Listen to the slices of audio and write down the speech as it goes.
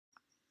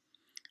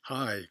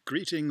Hi,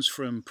 greetings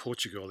from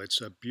Portugal. It's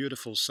a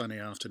beautiful sunny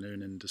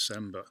afternoon in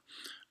December,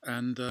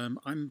 and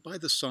I'm by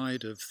the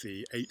side of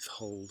the eighth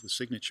hole, the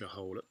signature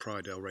hole at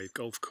Praia del Rey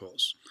Golf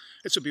Course.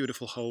 It's a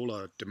beautiful hole,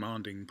 a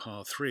demanding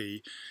par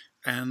three,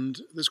 and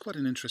there's quite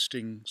an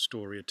interesting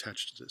story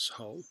attached to this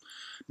hole.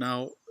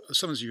 Now,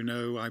 some as you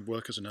know, I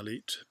work as an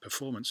elite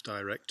performance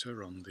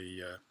director on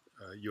the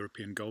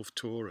European Golf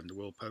Tour and the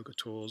World Poker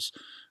Tours,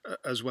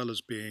 as well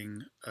as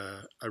being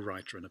a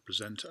writer and a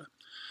presenter.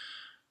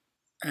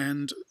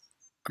 And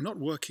I'm not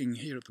working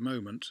here at the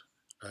moment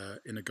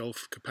in a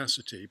golf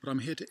capacity, but I'm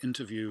here to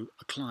interview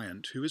a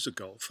client who is a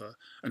golfer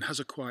and has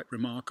a quite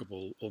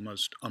remarkable,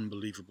 almost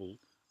unbelievable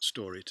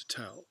story to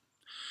tell.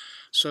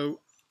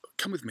 So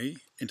come with me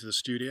into the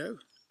studio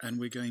and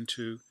we're going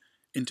to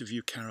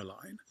interview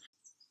Caroline.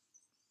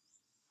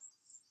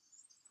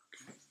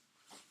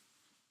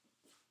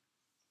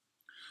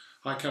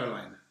 Hi,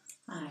 Caroline.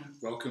 Hi.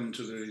 Welcome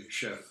to the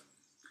show.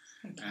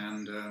 Thank you.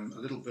 And a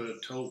little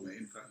bird told me,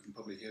 in fact, you can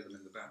probably hear them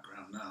in the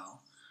background now,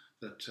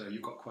 that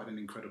you've got quite an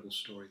incredible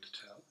story to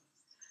tell.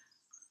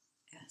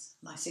 Yes,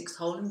 my sixth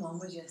hole in one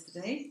was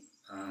yesterday.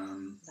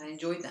 I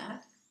enjoyed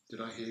that. Did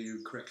I hear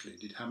you correctly?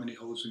 How many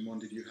holes in one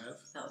did you have?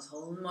 That was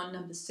hole in one,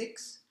 number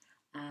 6,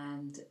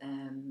 and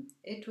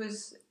it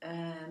was,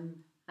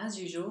 as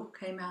usual,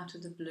 came out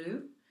of the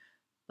blue,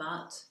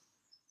 but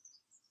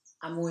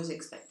I'm always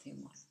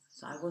expecting one,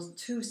 so I wasn't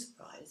too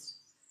surprised,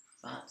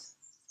 but...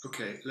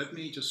 Okay, let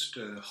me just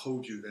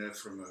hold you there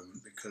for a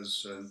moment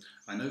because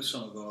I know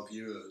some of our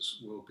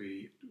viewers will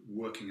be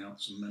working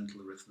out some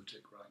mental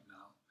arithmetic right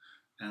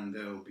now, and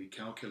they'll be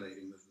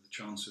calculating the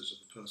chances of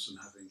a person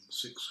having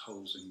 6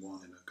 holes in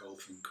one in a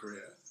golfing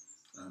career,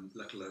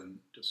 let alone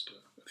just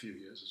a few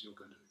years, as you're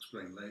going to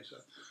explain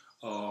later,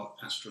 are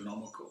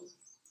astronomical.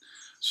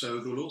 So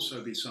there will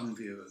also be some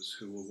viewers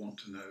who will want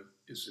to know,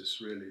 is this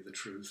really the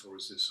truth, or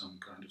is this some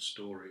kind of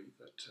story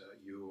that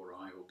you or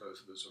I or both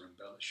of us are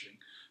embellishing?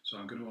 So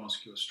I'm going to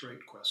ask you a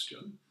straight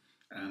question,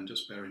 and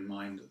just bear in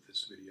mind that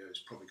this video is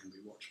probably going to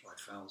be watched by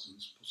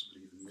thousands,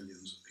 possibly even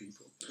millions of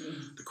people.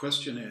 The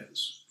question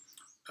is,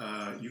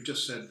 you've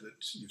just said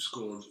that you've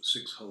scored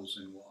 6 holes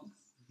in one.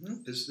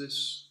 Is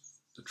this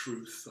the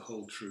truth, the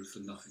whole truth,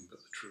 and nothing but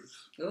the truth?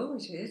 Oh,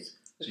 it is.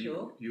 So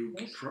you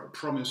yes.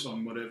 Promise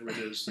on whatever it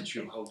is that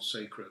you hold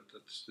sacred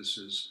that this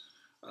is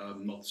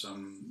not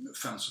some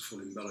fanciful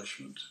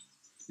embellishment.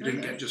 You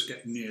didn't just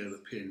get near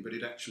the pin, but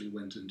it actually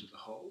went into the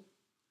hole.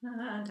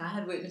 And I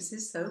had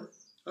witnesses, so...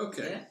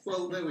 Okay, yeah.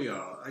 Well, there we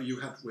are. You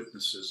had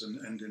witnesses,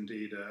 and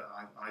indeed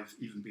I've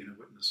even been a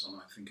witness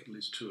on, I think, at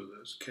least 2 of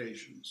those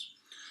occasions.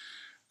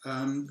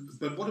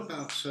 But what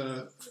about...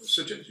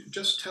 so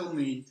just tell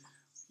me...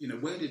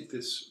 where did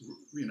this,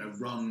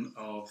 run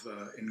of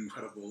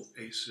incredible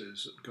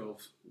aces at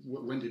golf,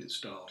 when did it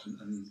start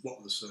and what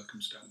were the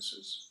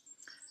circumstances?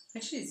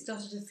 Actually, it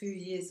started a few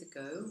years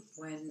ago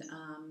when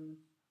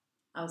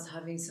I was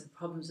having some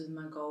problems with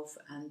my golf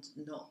and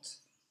not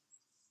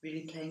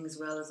really playing as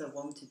well as I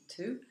wanted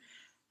to.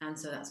 And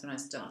so that's when I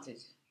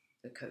started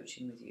the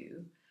coaching with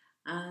you.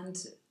 And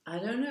I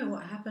don't know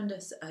what happened,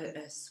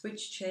 a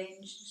switch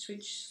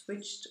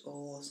switched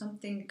or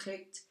something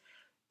clicked.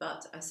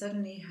 But I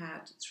suddenly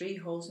had 3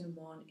 holes in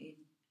one in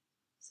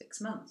 6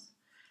 months.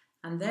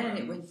 And then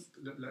it went...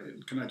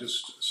 Can I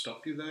just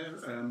stop you there?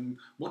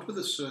 What were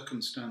the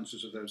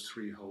circumstances of those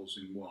 3 holes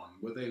in one?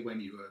 Were they when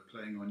you were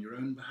playing on your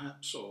own,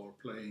 perhaps, or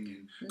playing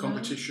in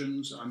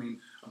competitions? I mean,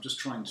 I'm just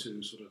trying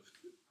to sort of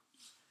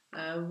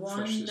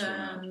flesh this one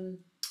out.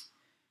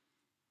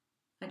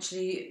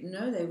 Actually,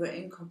 no, they were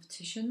in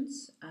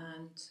competitions,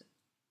 and...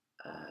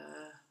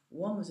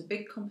 one was a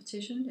big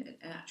competition.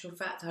 In actual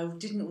fact, I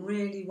didn't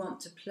really want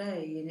to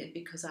play in it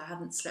because I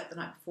hadn't slept the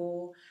night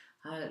before.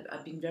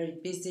 I'd been very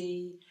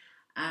busy,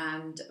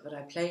 but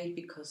I played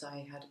because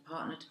I had a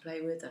partner to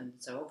play with, and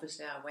so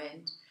obviously I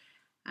went.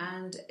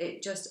 And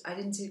I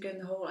didn't see it go in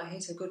the hole. I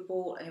hit a good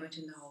ball and it went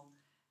in the hole.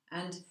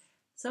 And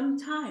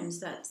sometimes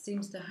that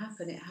seems to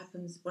happen.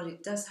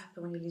 It does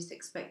happen when you're least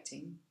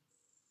expecting.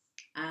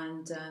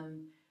 And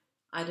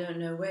I don't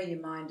know where your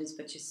mind is,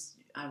 but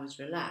I was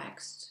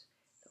relaxed.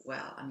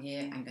 Well, I'm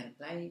here, I'm going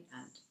to play,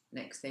 and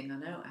next thing I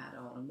know, I had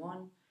a hole in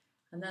one,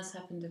 and that's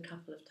happened a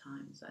couple of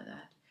times like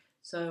that.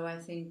 So I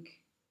think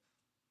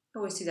I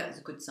always see that as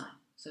a good sign.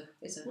 So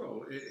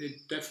well,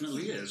 it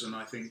definitely is, and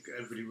I think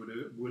everybody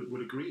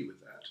would agree with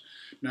that.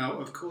 Now,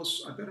 of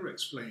course, I better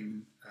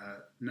explain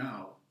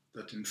now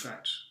that in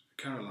fact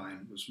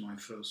Caroline was my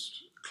first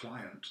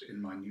client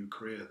in my new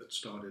career that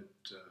started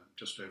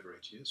just over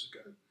 8 years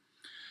ago,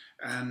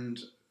 and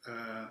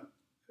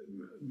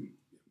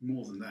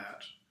more than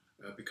that.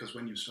 Because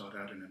when you start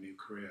out in a new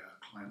career,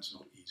 clients are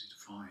not easy to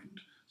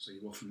find, so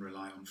you often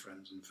rely on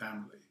friends and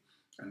family,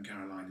 and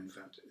Caroline, in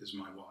fact, is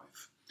my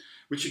wife,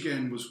 which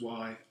again was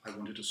why I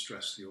wanted to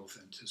stress the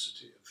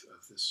authenticity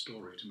of this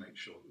story to make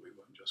sure that we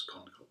weren't just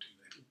concocting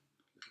little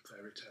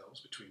fairy tales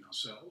between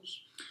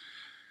ourselves.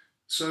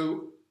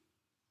 So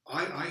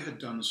I had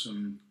done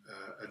some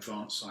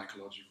advanced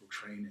psychological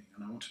training,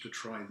 and I wanted to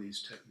try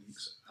these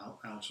techniques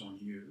out on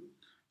you,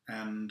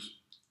 and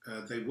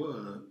they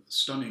were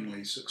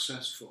stunningly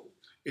successful.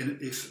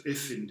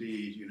 If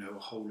indeed, a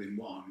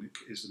hole-in-one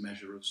is the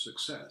measure of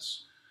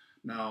success.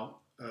 Now,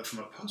 from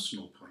a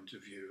personal point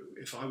of view,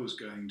 if I was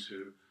going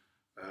to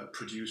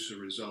produce a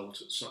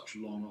result at such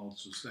long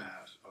odds as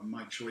that,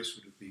 my choice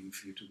would have been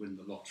for you to win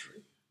the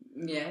lottery.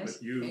 Yes.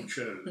 But you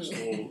chose,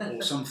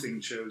 or something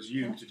chose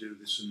you to do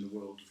this in the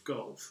world of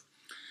golf.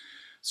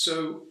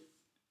 So,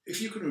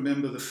 if you can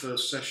remember the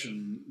first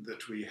session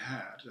that we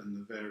had and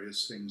the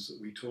various things that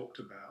we talked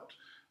about,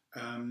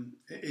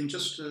 in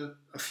just a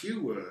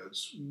few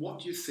words, what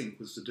do you think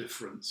was the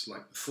difference,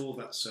 like before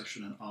that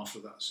session and after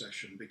that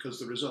session? Because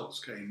the results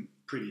came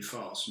pretty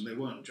fast, and they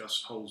weren't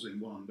just holes in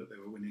one, but they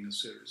were winning a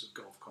series of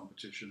golf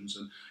competitions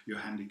and your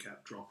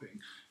handicap dropping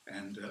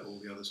and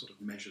all the other sort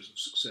of measures of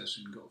success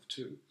in golf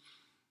too.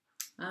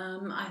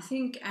 I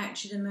think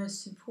actually the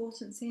most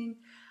important thing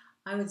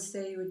I would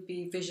say would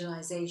be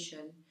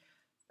visualization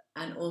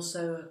and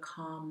also a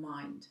calm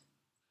mind.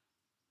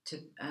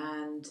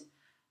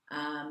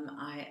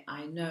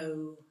 I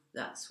know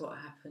that's what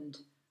happened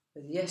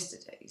with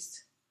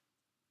yesterday's.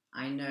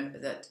 I know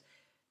that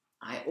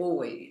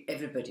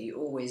everybody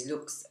always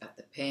looks at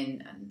the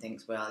pin and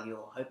thinks, well,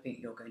 you're hoping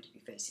you're going to be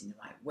facing the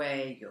right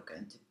way, you're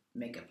going to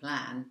make a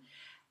plan,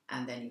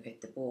 and then you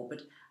hit the ball.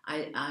 But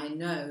I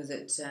know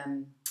that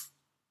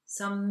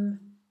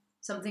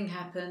something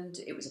happened.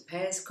 It was a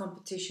pairs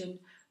competition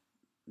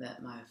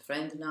that my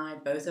friend and I,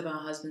 both of our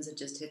husbands had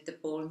just hit the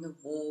ball in the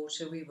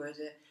water.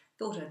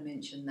 Thought I'd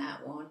mention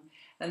that one.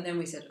 And then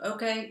we said,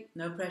 okay,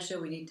 no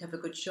pressure, we need to have a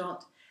good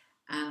shot.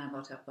 And I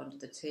got up onto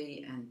the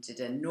tee and did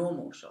a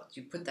normal shot.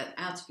 You put that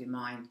out of your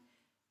mind.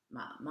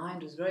 My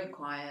mind was very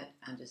quiet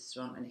and just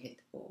swung and hit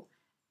the ball.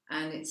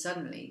 And it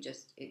suddenly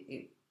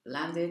it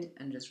landed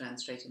and just ran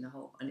straight in the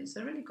hole. And it's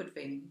a really good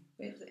feeling.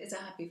 It's a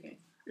happy feeling.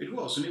 It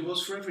was, and it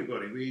was for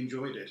everybody. We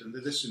enjoyed it. And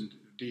this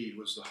indeed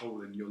was the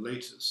hole in your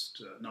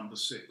latest, number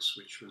 6,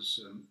 which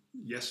was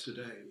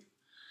yesterday.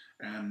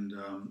 And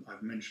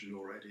I've mentioned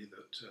already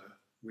that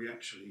we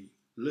actually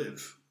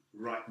live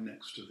right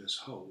next to this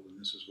hole, and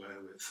this is where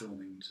we're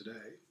filming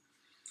today.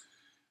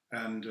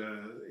 And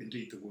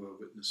indeed, there were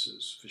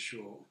witnesses for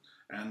sure.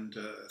 And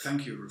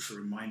thank you for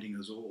reminding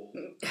us all,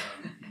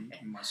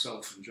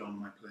 myself and John,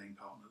 my playing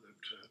partner,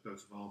 that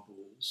both of our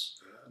balls,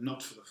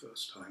 not for the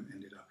first time,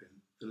 ended up in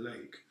the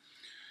lake.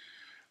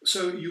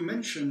 So you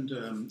mentioned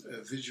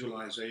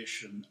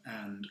visualization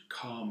and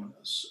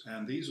calmness,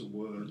 and these are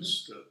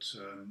words that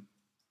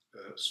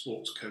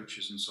sports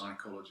coaches and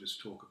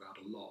psychologists talk about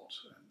a lot,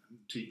 and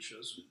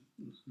teachers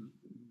and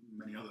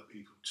many other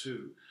people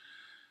too.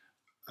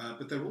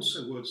 But they're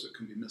also words that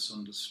can be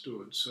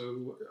misunderstood.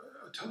 So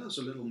tell us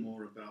a little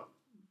more about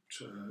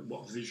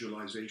what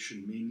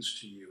visualization means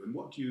to you, and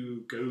what do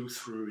you go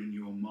through in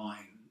your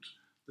mind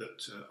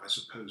that I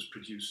suppose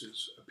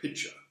produces a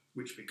picture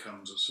which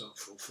becomes a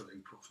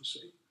self-fulfilling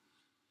prophecy.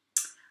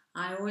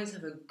 I always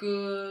have a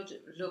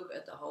good look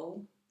at the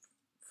hole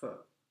for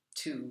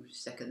 2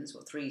 seconds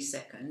or 3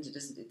 seconds.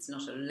 It's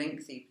not a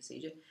lengthy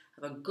procedure.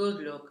 Have a good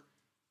look,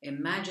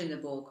 imagine the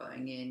ball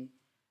going in,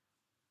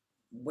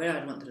 where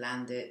I'd want to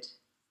land it,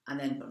 and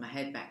then put my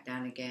head back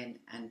down again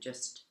and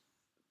just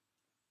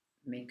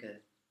make the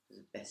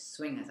best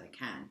swing as I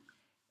can.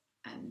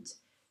 And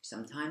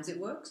sometimes it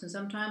works and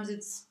sometimes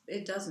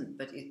it doesn't,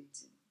 but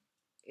it's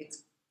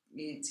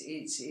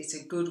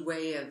a good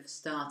way of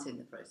starting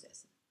the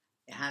process.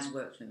 It has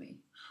worked for me.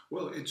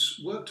 Well, it's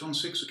worked on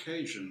 6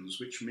 occasions,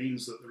 which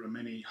means that there are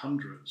many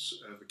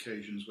hundreds of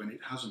occasions when it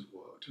hasn't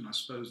worked. And I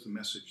suppose the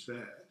message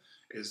there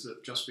is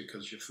that just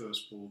because your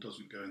first ball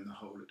doesn't go in the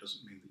hole, it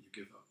doesn't mean that you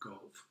give up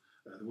golf.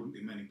 There wouldn't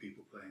be many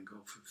people playing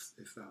golf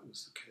if that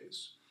was the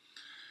case.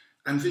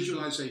 And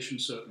visualization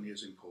certainly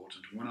is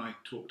important. When I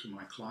talk to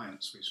my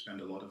clients, we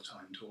spend a lot of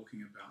time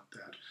talking about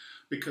that,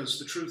 because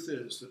the truth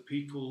is that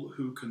people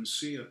who can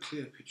see a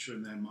clear picture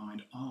in their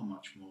mind are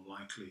much more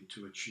likely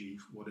to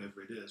achieve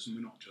whatever it is. And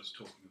we're not just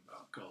talking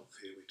about golf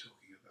here, we're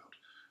talking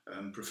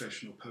about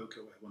professional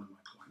poker, where one of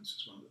my clients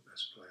is one of the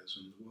best players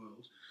in the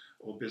world,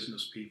 or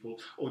business people,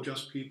 or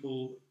just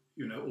people,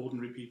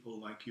 ordinary people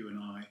like you and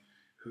I,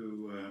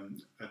 who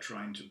are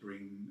trying to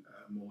bring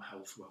more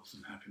health, wealth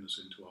and happiness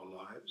into our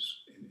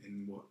lives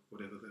in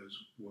whatever those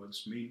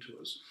words mean to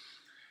us.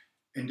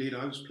 Indeed,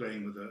 I was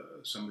playing with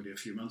somebody a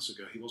few months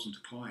ago. He wasn't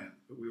a client,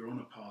 but we were on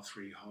a par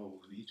 3 hole,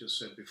 and he just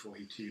said before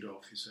he teed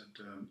off, he said,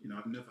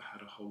 I've never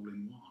had a hole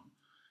in one.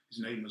 His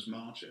name was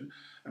Martin.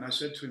 And I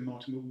said to him,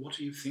 Martin, well, what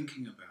are you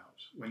thinking about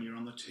when you're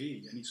on the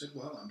tee? And he said,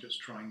 well, I'm just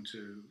trying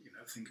to,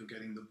 think of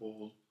getting the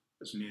ball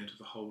as near to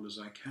the hole as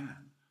I can.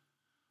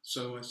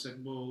 So I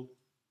said, well,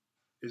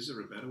 is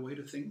there a better way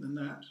to think than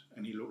that?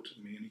 And he looked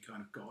at me and he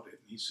kind of got it.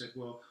 And he said,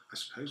 well, I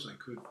suppose I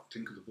could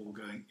think of the ball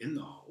going in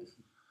the hole.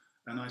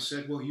 And I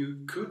said, well, you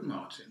could,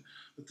 Martin.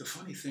 But the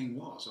funny thing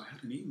was, I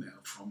had an email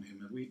from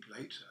him a week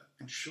later,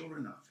 and sure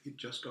enough, he'd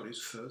just got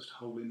his first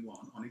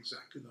hole-in-one on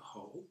exactly the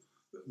hole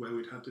where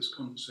we'd had this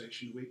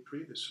conversation a week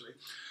previously.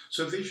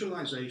 So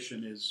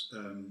visualization is,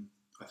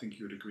 I think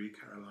you would agree,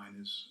 Caroline,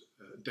 is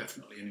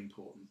definitely an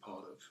important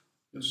part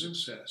of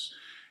success.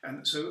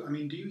 And so, I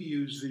mean, do you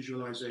use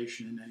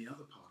visualization in any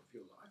other part of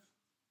your life?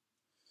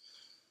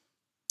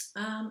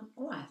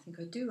 Oh, I think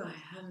I do. I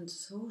haven't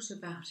thought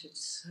about it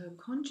so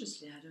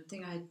consciously. I don't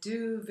think I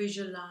do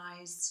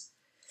visualize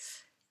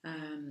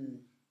um,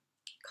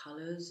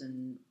 colours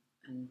and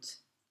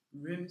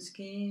room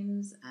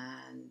schemes,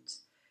 and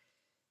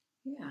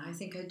yeah, I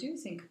think I do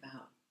think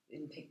about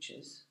in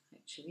pictures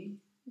actually.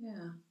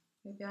 Yeah,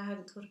 maybe I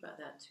hadn't thought about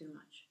that too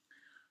much.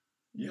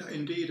 Yeah, Yeah.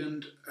 indeed,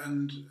 and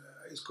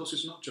of course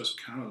it's not just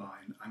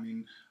Caroline. I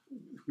mean,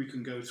 we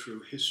can go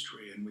through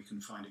history and we can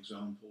find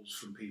examples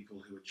from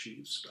people who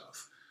achieve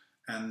stuff,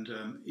 and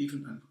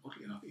even and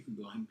oddly enough, even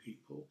blind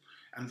people.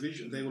 And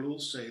they will all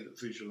say that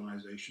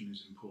visualization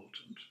is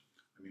important.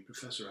 I mean,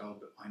 Professor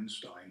Albert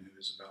Einstein, who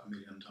is about a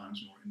million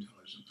times more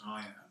intelligent than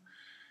I am,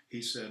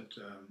 he said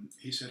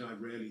I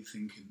rarely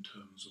think in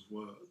terms of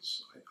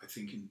words. I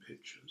think in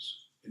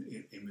pictures,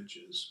 in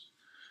images.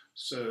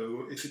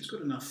 So if it's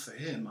good enough for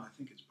him, I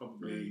think it's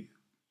probably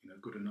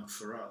good enough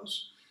for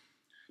us.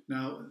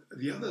 Now,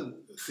 the other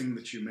thing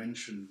that you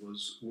mentioned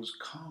was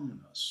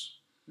calmness.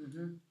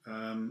 Mm-hmm.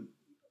 Um,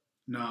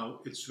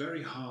 Now, it's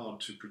very hard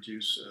to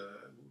produce.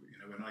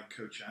 When I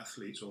coach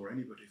athletes or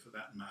anybody for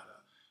that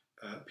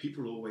matter,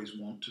 people always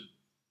want to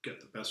get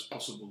the best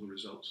possible the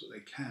results that they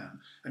can,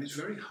 and it's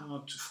very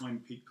hard to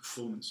find peak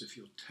performance if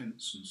you're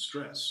tense and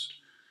stressed.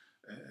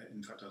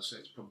 In fact, I'd say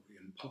it's probably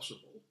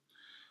impossible.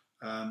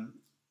 Um,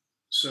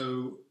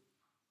 So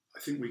I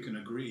think we can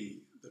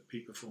agree that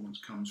peak performance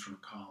comes from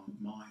a calm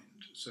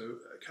mind. So,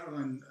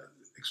 Caroline,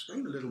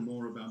 explain a little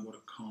more about what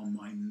a calm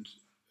mind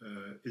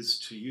is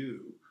to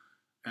you,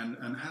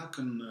 and how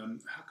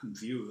can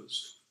viewers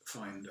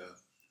find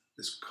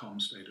this calm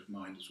state of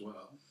mind as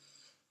well?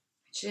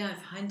 Actually, I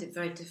find it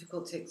very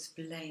difficult to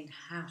explain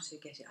how to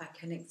get it. I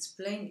can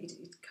explain it.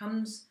 It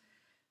comes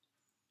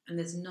and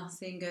there's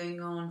nothing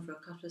going on for a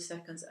couple of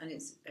seconds, and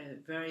it's a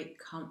very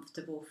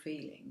comfortable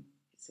feeling.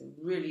 It's a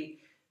really,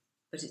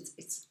 but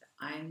it's.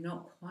 I'm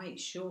not quite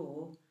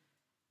sure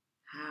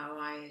how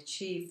I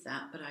achieve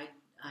that, but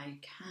I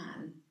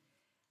can.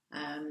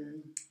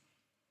 Um,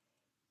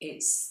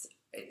 it's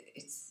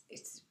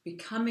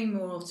becoming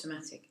more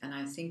automatic, and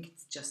I think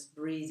it's just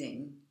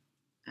breathing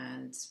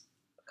and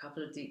a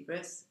couple of deep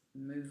breaths,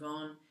 move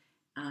on,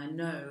 and I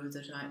know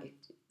that I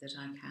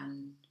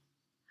can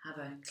have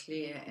a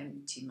clear,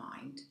 empty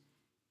mind,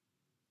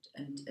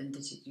 and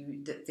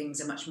that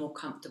things are much more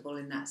comfortable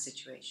in that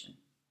situation.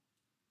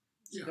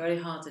 It's Yeah, very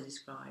hard to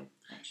describe,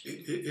 actually.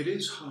 it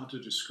is hard to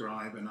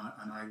describe, and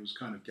I was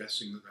kind of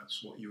guessing that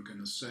that's what you were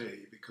going to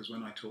say, because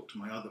when I talk to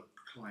my other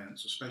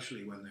clients,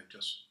 especially when they've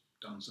just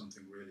done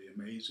something really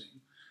amazing,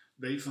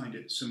 they find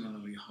it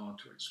similarly hard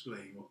to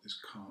explain what this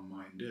calm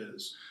mind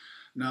is.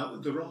 Now,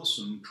 there are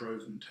some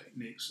proven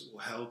techniques that will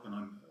help, and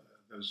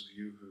those of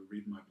you who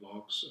read my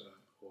blogs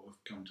or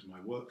have come to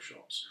my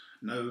workshops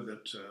know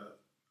that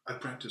I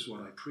practice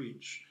what I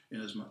preach,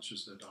 in as much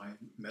as that I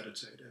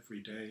meditate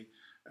every day,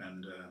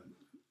 and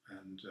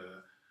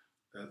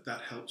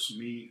that helps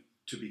me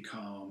to be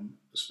calm,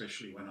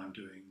 especially when I'm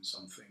doing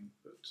something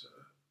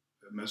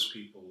that most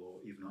people, or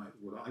even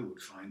what I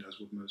would find, as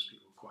would most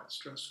people, quite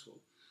stressful.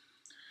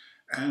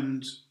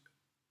 And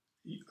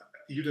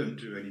you don't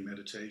do any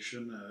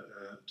meditation,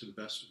 to the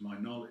best of my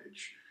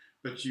knowledge,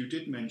 but you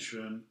did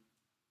mention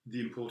the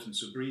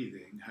importance of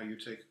breathing, how you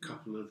take a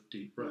couple of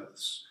deep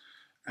breaths,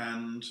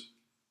 and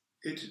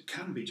it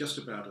can be just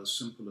about as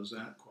simple as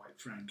that, quite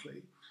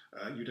frankly.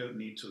 You don't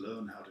need to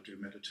learn how to do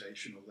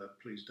meditation, although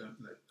please don't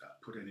let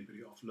that put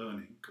anybody off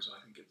learning, because I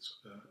think it's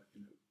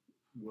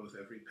worth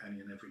every penny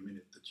and every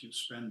minute that you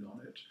spend on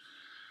it.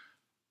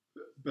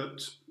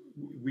 But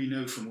we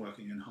know from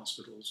working in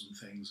hospitals and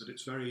things that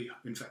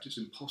in fact, it's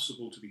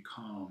impossible to be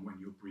calm when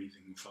you're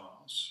breathing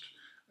fast.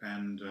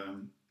 And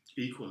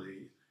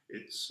equally,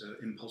 it's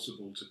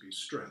impossible to be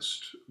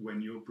stressed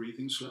when you're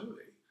breathing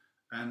slowly.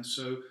 And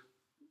so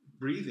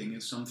breathing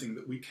is something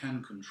that we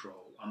can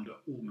control under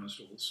almost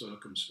all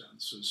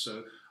circumstances.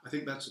 So I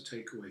think that's a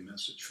takeaway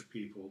message for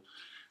people,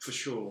 for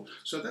sure.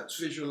 So that's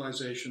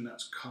visualization,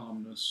 that's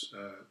calmness.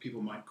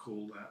 People might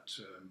call that,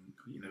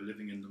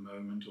 living in the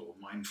moment, or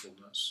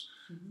mindfulness.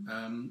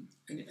 Mm-hmm.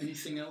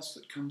 Anything else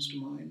that comes to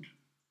mind?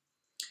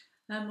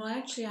 Well,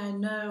 actually, I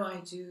know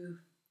I do.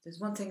 There's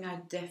one thing I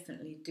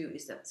definitely do,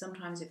 is that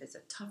sometimes if it's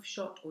a tough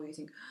shot, or you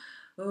think,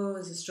 oh,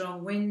 there's a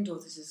strong wind, or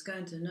this is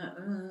going to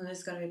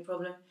there's going to be a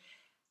problem,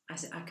 I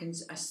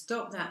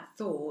stop that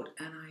thought,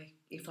 and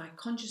if I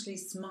consciously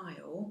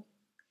smile,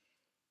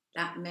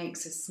 that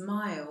makes a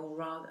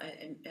smile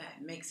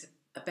makes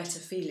a better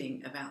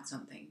feeling about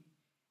something,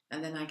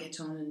 and then I get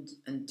on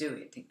and do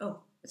it. Think, oh,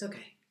 it's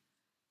okay.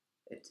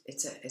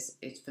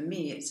 It's for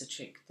me, it's a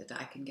trick that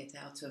I can get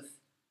out of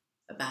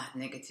a bad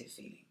negative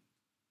feeling.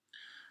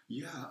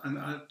 Yeah, and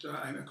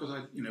of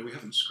course, we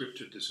haven't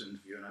scripted this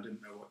interview, and I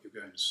didn't know what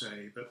you're going to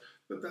say,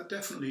 but that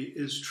definitely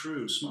is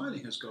true.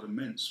 Smiling has got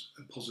immense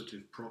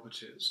positive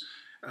properties.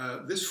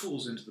 This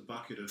falls into the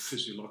bucket of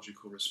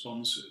physiological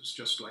responses,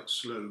 just like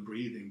slow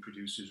breathing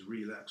produces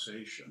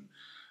relaxation.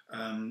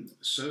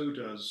 So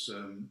does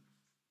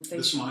facial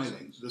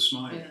the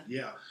smiling,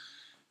 yeah. yeah.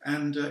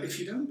 And if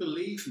you don't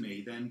believe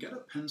me, then get a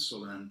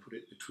pencil and put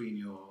it between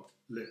your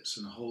lips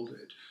and hold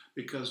it.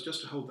 Because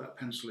just to hold that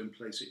pencil in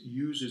place, it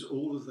uses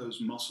all of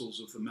those muscles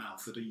of the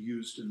mouth that are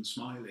used in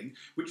smiling,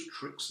 which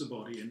tricks the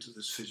body into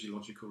this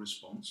physiological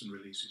response and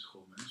releases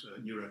hormones,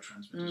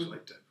 neurotransmitters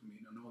like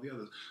dopamine and all the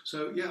others.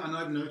 So, yeah, and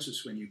I've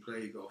noticed when you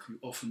play golf, you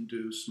often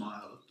do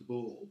smile at the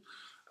ball.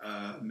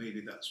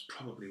 Maybe that's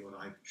probably what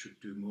I should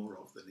do more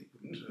of, than it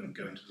wouldn't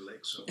go into the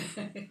lake so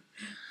often.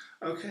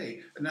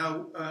 Okay,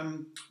 now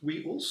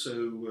we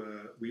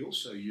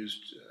also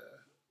used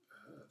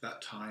at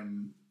that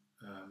time.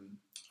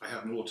 I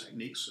have more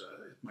techniques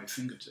at my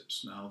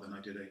fingertips now than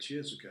I did 8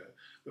 years ago.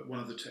 But one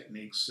of the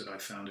techniques that I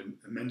found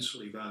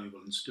immensely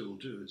valuable and still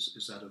do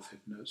is that of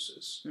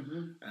hypnosis.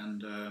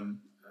 And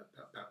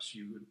perhaps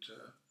you would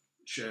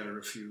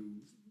share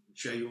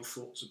your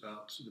thoughts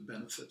about the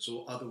benefits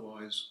or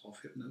otherwise of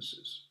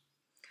hypnosis.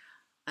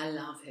 I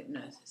love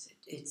hypnosis.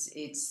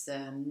 It's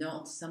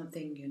not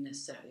something you're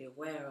necessarily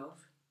aware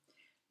of,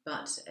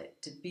 but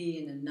to be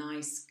in a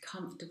nice,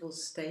 comfortable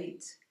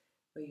state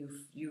where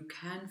you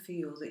can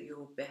feel that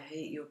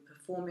you're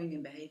performing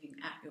and behaving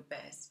at your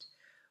best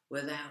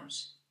without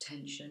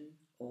tension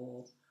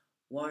or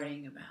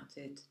worrying about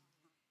it.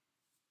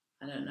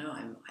 I don't know.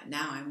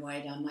 I'm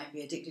worried I might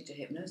be addicted to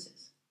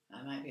hypnosis.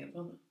 That might be a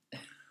problem.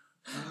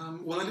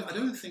 Well, I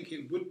don't think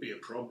it would be a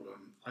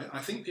problem. I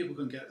think people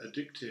can get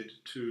addicted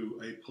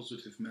to a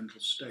positive mental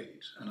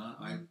state, and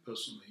I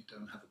personally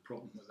don't have a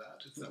problem with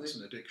that. If that's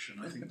an addiction,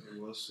 I think there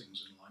are worse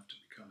things in life to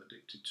become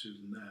addicted to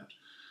than that.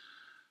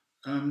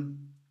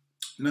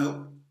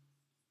 Now,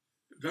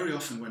 very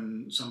often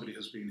when somebody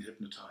has been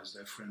hypnotized,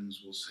 their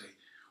friends will say,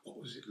 "What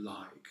was it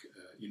like?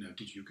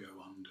 Did you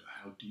go under?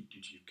 How deep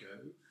did you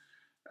go?"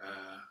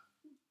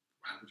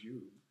 How would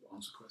you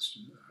answer a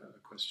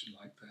question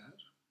like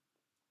that?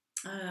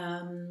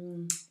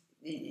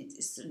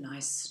 It's a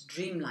nice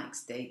dreamlike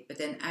state, but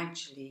then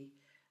actually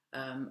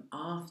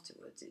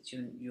afterwards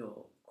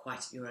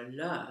you're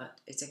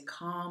alert. It's a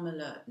calm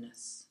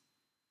alertness,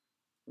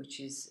 which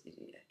is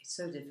it's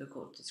so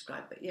difficult to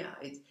describe, but yeah,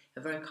 it's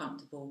a very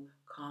comfortable,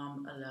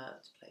 calm,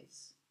 alert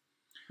place.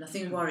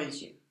 Nothing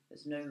worries you.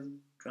 There's no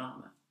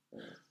drama.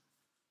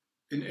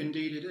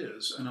 Indeed it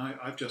is, and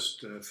I've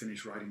just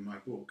finished writing my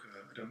book.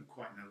 I don't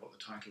quite know what the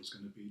title is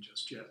going to be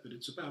just yet, but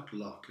it's about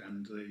luck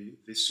and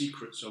the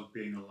secrets of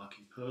being a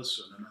lucky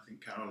person, and I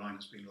think Caroline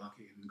has been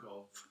lucky in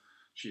golf.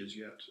 She has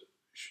yet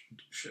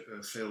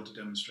failed to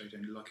demonstrate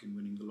any luck in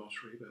winning the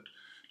lottery, but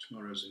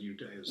tomorrow's a new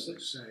day, as they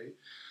say.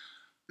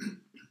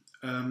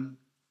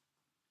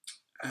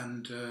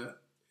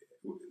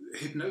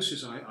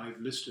 Hypnosis I've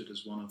listed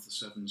as one of the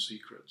 7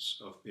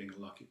 secrets of being a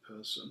lucky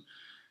person.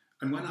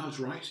 And when I was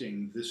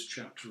writing this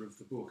chapter of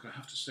the book, I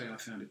have to say I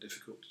found it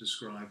difficult to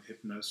describe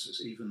hypnosis,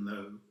 even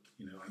though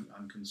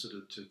I'm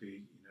considered to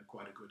be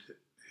quite a good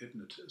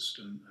hypnotist,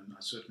 and I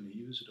certainly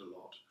use it a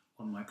lot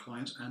on my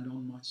clients and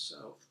on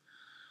myself.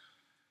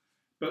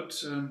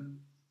 But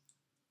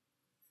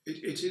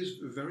it is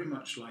very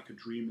much like a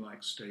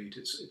dreamlike state.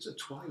 It's a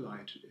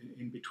twilight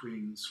in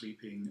between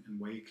sleeping and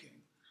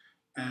waking,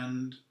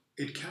 and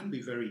it can be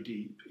very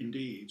deep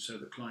indeed, so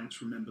that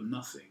clients remember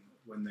nothing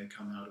when they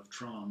come out of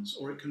trance,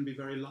 or it can be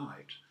very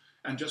light.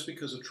 And just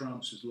because a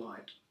trance is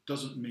light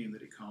doesn't mean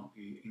that it can't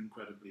be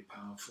incredibly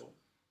powerful.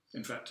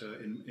 In fact,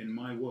 in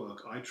my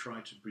work, I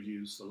try to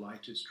produce the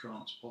lightest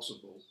trance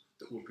possible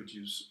that will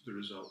produce the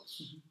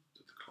results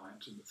that the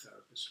client and the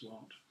therapist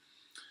want.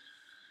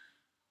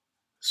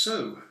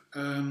 So,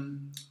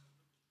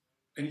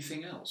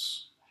 anything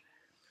else?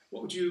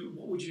 What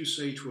would you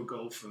say to a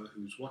golfer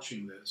who's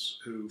watching this,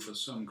 who for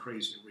some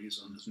crazy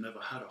reason has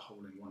never had a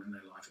hole-in-one in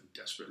their life and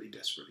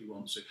desperately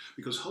wants it?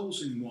 Because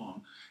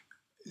holes-in-one,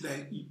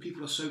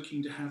 people are so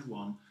keen to have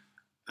one,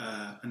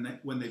 and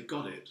when they've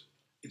got it,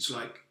 it's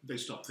like they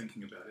stop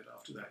thinking about it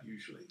after that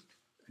usually.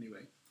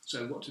 Anyway,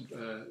 so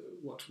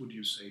what would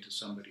you say to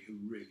somebody who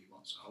really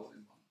wants a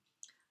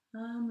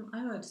hole-in-one?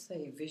 I would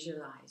say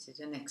visualize it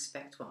and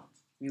expect one.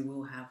 You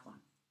will have one.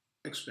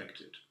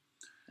 Expect it.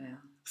 Yeah.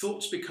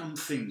 Thoughts become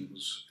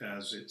things,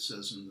 as it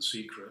says in The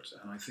Secret,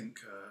 and I think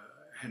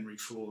Henry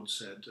Ford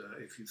said,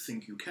 if you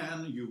think you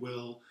can, you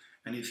will,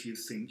 and if you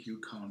think you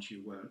can't,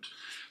 you won't.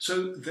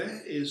 So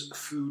there is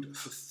food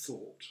for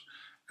thought.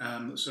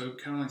 So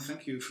Caroline,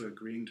 thank you for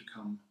agreeing to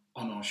come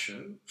on our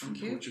show from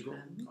Portugal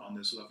on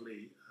this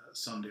lovely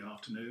Sunday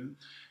afternoon.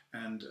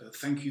 And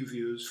thank you,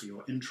 viewers, for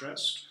your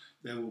interest.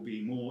 There will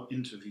be more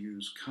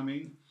interviews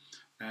coming.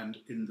 And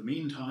in the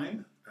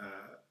meantime,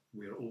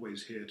 we're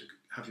always here to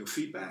have your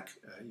feedback.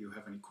 You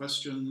have any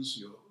questions,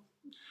 you're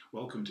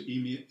welcome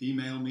to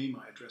email me.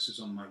 My address is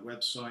on my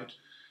website.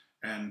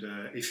 And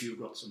if you've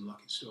got some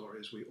lucky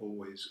stories, we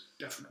always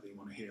definitely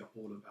want to hear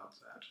all about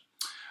that.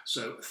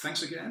 So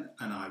thanks again,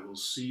 and I will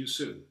see you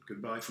soon.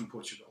 Goodbye from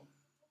Portugal.